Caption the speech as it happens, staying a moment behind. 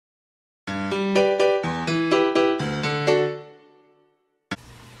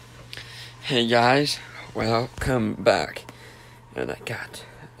Hey guys, welcome back. And I got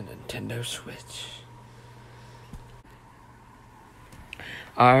a Nintendo Switch.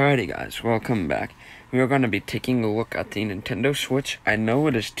 Alrighty guys, welcome back. We are going to be taking a look at the Nintendo Switch. I know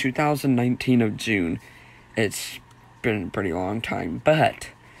it is 2019 of June. It's been a pretty long time, but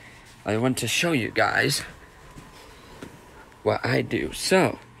I want to show you guys what I do.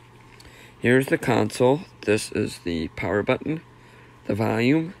 So, here's the console. This is the power button, the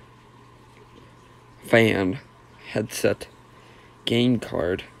volume, fan, headset, game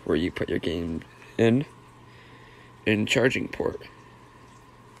card, where you put your game in, and charging port.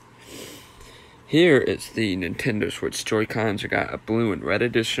 Here is the Nintendo Switch Joy-Cons. I got a blue and red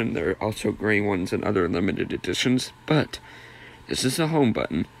edition. There are also gray ones and other limited editions, but this is the home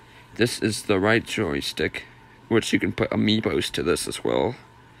button. This is the right joystick, which you can put amiibos to this as well.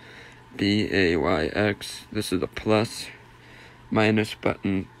 B-A-Y-X. This is the plus, minus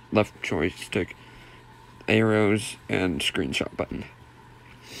button, left joystick, arrows, and screenshot button.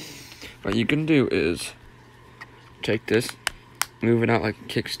 What you can do is take this, move it out like a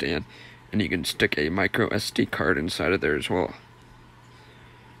kickstand, and you can stick a micro SD card inside of there as well.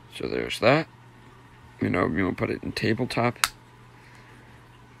 So there's that. You know, you want to put it in tabletop,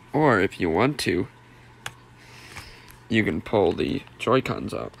 or if you want to, you can pull the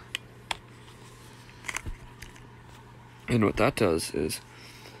Joy-Cons out. And what that does is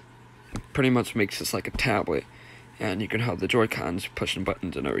it pretty much makes this like a tablet, and you can have the Joy-Cons pushing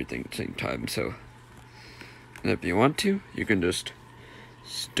buttons and everything at the same time. So, and if you want to, you can just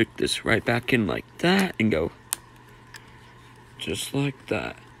stick this right back in like that and go just like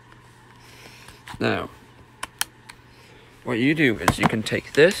that. Now, what you do is you can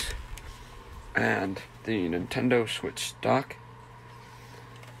take this and the Nintendo Switch dock,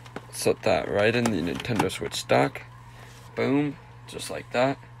 set that right in the Nintendo Switch dock, boom, just like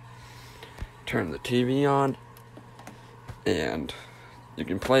that. Turn the TV on, and you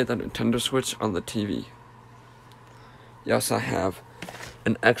can play the Nintendo Switch on the TV. Yes, I have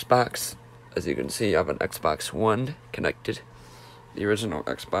an Xbox. As you can see, I have an Xbox One connected, the original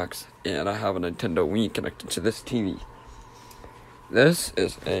Xbox, and I have a Nintendo Wii connected to this TV. This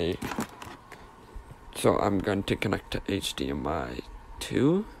is so I'm going to connect to HDMI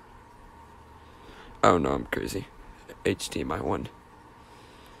 2. Oh no, I'm crazy. HDMI 1.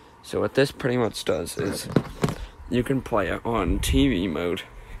 So what this pretty much does is you can play it on TV mode.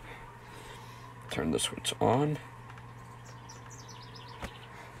 Turn the Switch on.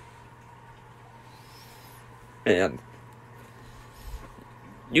 And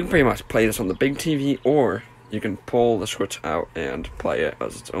you can pretty much play this on the big TV, or you can pull the Switch out and play it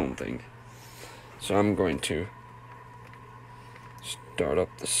as its own thing. So I'm going to start up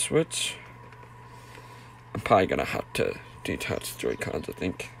the Switch. I'm probably going to have to detach the Joy-Cons, I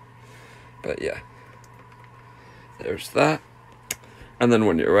think. But yeah, there's that. And then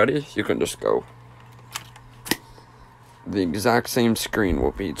when you're ready, you can just go. The exact same screen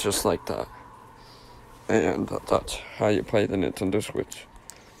will be just like that. And that's how you play the Nintendo Switch.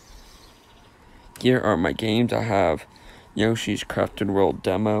 Here are my games. I have Yoshi's Crafted World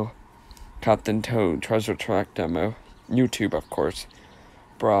demo, Captain Toad Treasure Track demo, YouTube of course,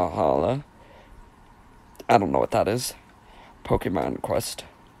 Brawlhalla, I don't know what that is, Pokemon Quest,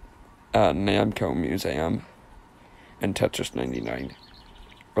 Namco Museum, and Tetris 99.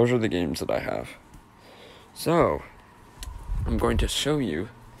 Those are the games that I have. So, I'm going to show you.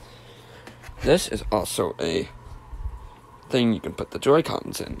 This is also a thing you can put the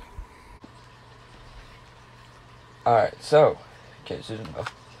Joy-Cons in. Alright, so, in case you didn't know,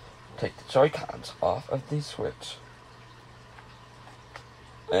 take the Joy-Cons off of the Switch.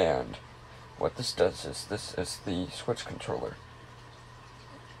 And what this does is, this is the Switch controller.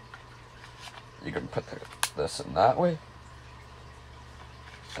 You can put this in that way,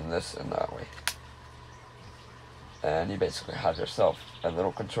 and this in that way. And you basically have yourself a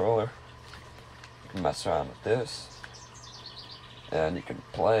little controller. You can mess around with this, and you can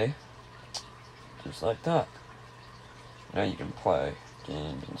play just like that. Now you can play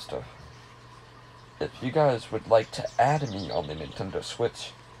games and stuff. If you guys would like to add me on the Nintendo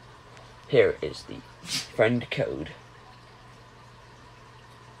Switch, here is the friend code.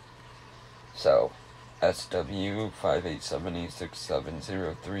 So,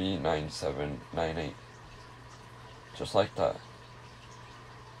 SW587E67039798. Just like that.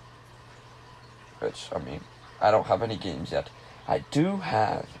 Which, I mean, I don't have any games yet. I do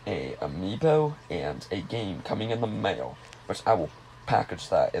have a amiibo and a game coming in the mail, which I will package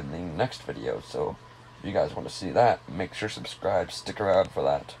that in the next video. So, if you guys want to see that, make sure to subscribe, stick around for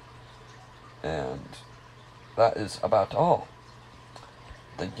that. And that is about all.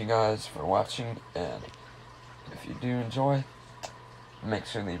 thank you guys for watching, and if you do enjoy, make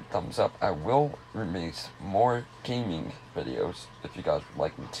sure to leave a thumbs up. I will release more gaming videos if you guys would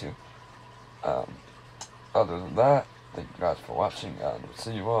like me to. Other than that, thank you guys for watching, and we'll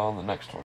see you all on the next one.